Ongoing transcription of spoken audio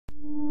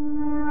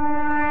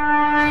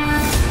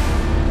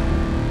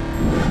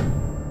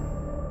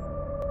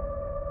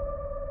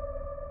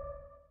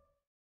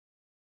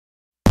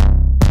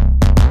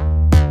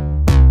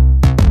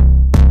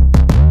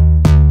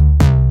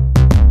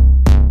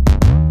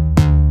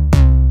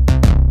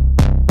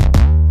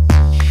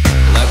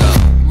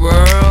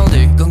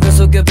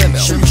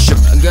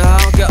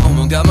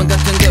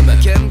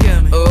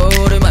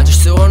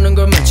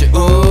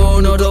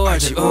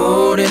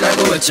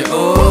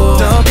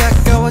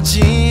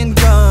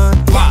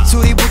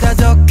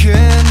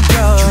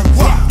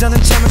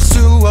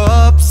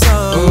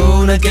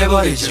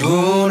깨버리지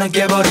난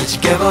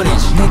깨버리지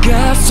깨버리지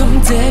내가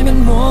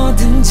손대면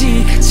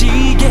뭐든지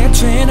지게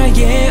돼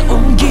나의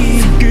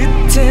온기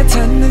끝에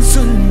닿는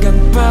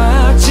순간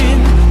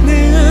빠진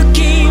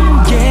느낌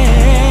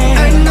yeah.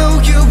 I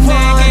know you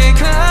want 내게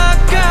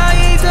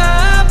가까이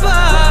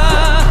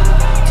닿아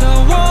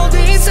더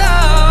어디서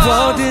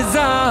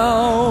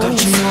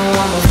Don't you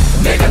know I'm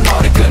a 내가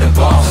너를 끄는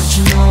boss Don't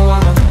you know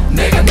I'm a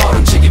내가 너를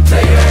움직인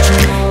player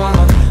Don't you know I'm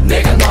a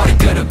내가 너를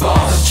끄는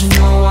boss Don't you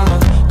know I'm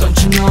a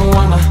Don't you know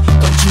I'm a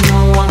Don't you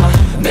know I'm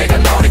a 내가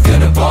너를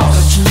끄는 boss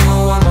Don't you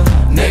know I'm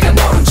a 내가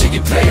너를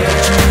움직인 player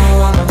Don't you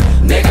know I'm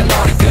a 내가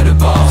너를 끄는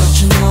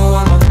boss Don't you know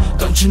I'm a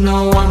Don't you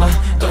know I'm a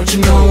Don't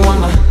you know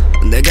I'm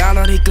a 내가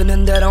널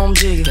이끄는 대로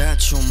움직여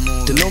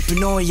더 높이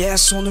너의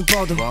손을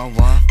뻗어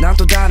난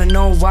또 다른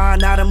너와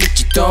나를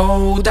묶지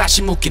또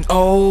다시 묶인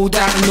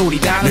다른 우리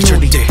다른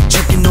우리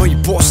절대적인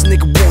너의 boss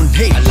내가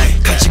원해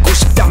가지고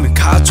싶다면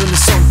가져는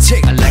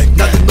선택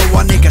나도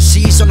너와 내가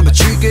시선을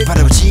맞추길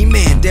바라보지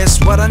man That's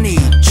what I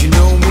need You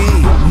know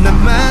me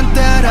나만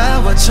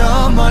따라와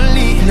저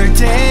멀리 널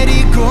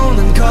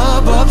데리고는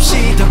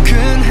겁없이 더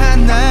큰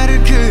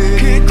하나를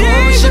그리고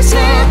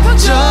싶어